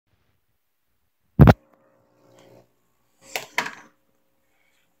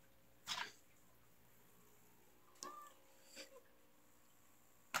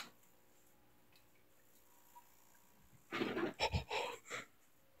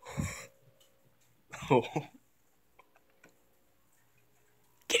Oh.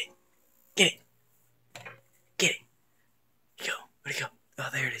 Get it. Get it. Get it. Go. Where'd it go? Oh,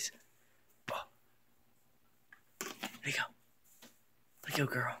 there it is. Oh. Where'd it go? Where'd it go,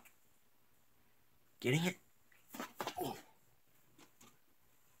 girl? Getting it? Oh.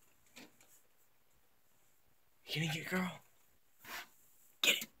 Getting it, girl?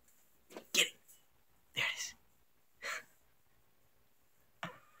 Get it. Get it. There it is.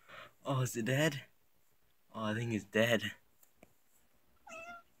 Oh, is it dead? Oh, I think it's dead.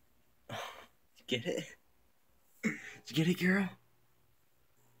 Oh, did you get it? Did you get it, girl?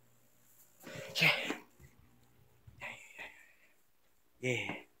 Yeah.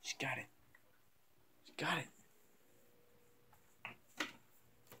 Yeah, she got it. She got it.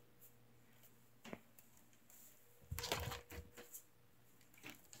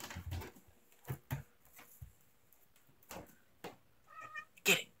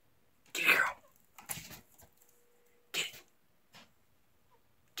 Get it. Get it, girl. Get it.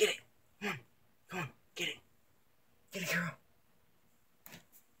 Get it. Come on. Come on. Get it. Get it, girl.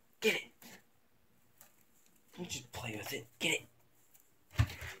 Get it. Don't just play with it. Get it.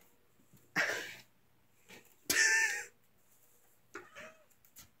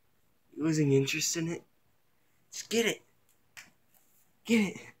 Losing interest in it? Just get it.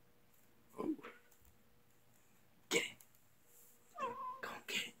 Get it. Oh. Get it. Go on,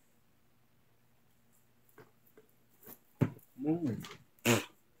 get it. Move.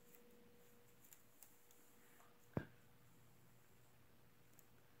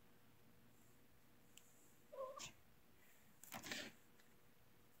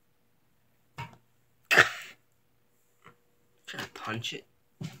 Try to punch it.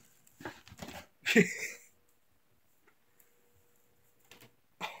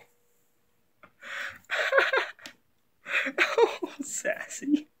 Oh,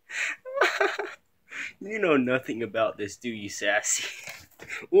 Sassy. You know nothing about this, do you, Sassy?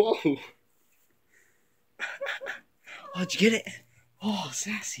 Whoa. Oh, did you get it? Oh,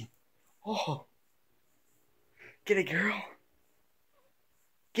 Sassy. Oh. Get it, girl.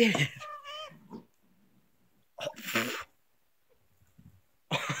 Get it. Oh.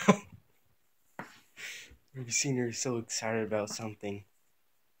 Have you seen her so excited about something?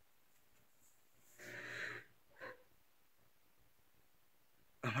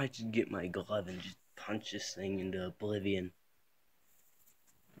 I might just get my glove and just punch this thing into oblivion.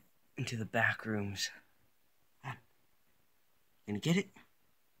 Into the back rooms. Gonna get it?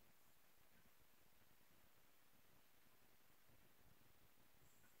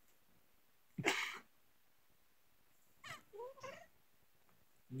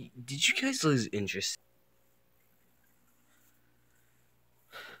 Did you guys lose interest?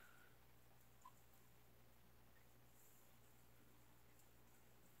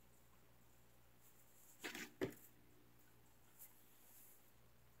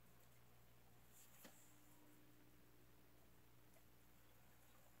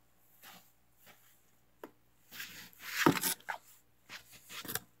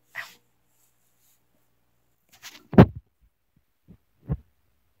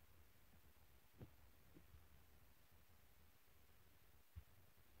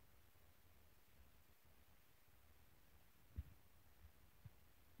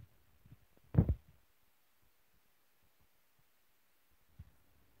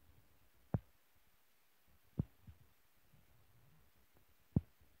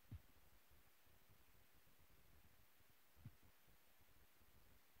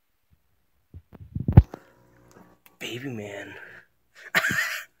 Baby man.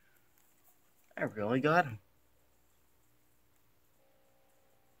 I really got him.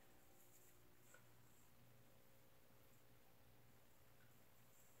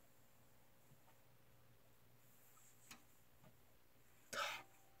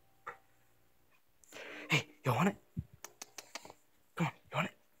 Hey, you want it? Come on, you want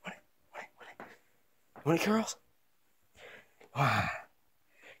it? Want it? Want it? Want it? You want it, girls?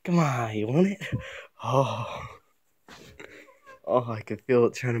 Come on, you want it? Oh. Oh, I can feel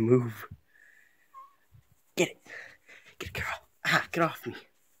it trying to move. Get it. Get it, girl. Ah, get off me.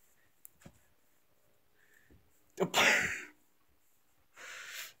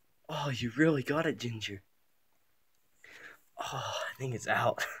 Oh, you really got it, Ginger. Oh, I think it's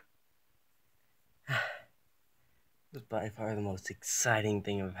out. It was by far the most exciting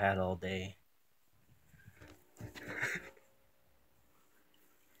thing I've had all day.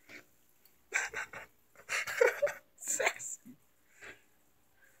 Sassy.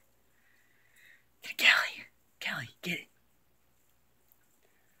 Get it, Callie. Callie, get it.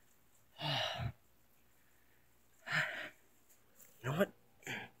 You know what?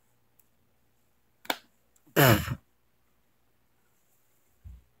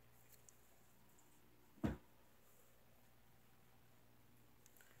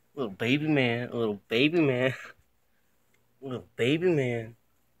 Little baby man, little baby man, little baby man.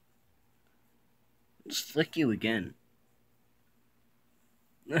 Just flick you again.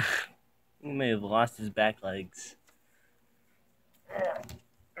 He may have lost his back legs.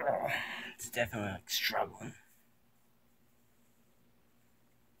 It's definitely like struggling.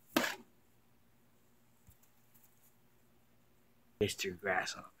 Mr.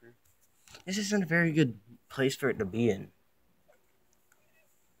 Grasshopper. This isn't a very good place for it to be in.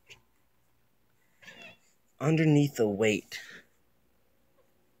 Underneath the weight.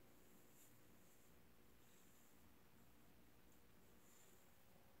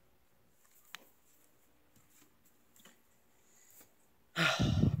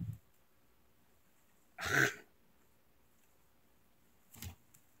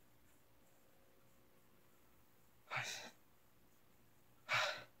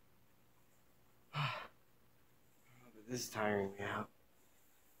 This is tiring me out.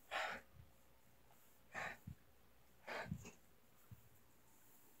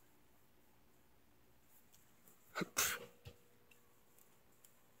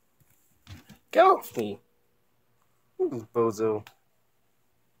 Get off me! You bozo.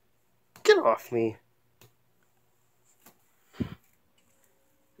 Get off me.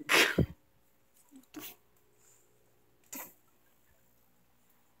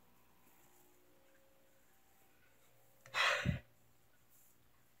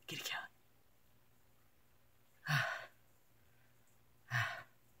 Get it, Kelly.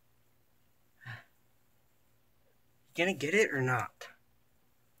 You gonna get it or not?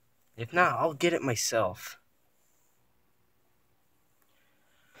 If not, I'll get it myself.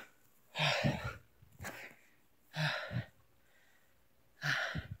 I'm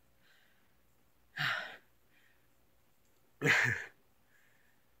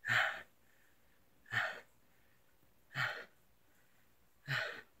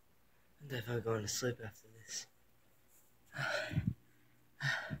definitely going to sleep after this.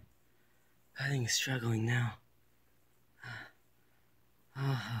 I think it's struggling now.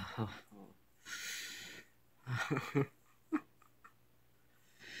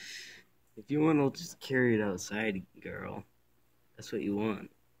 If you want, I'll just carry it outside, girl. That's what you want.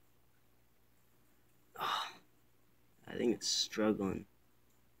 Oh, I think it's struggling.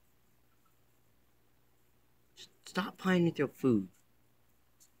 Just stop playing with your food.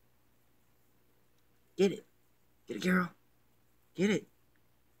 Get it. Get it, girl. Get it.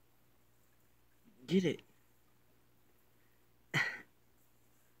 Get it.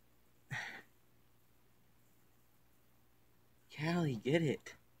 Callie, get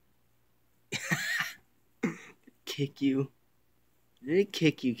it. Kick you. Did it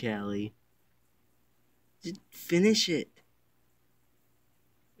kick you, Callie? Just finish it.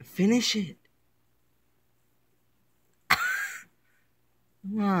 Finish it.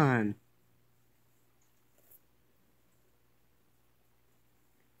 Come on.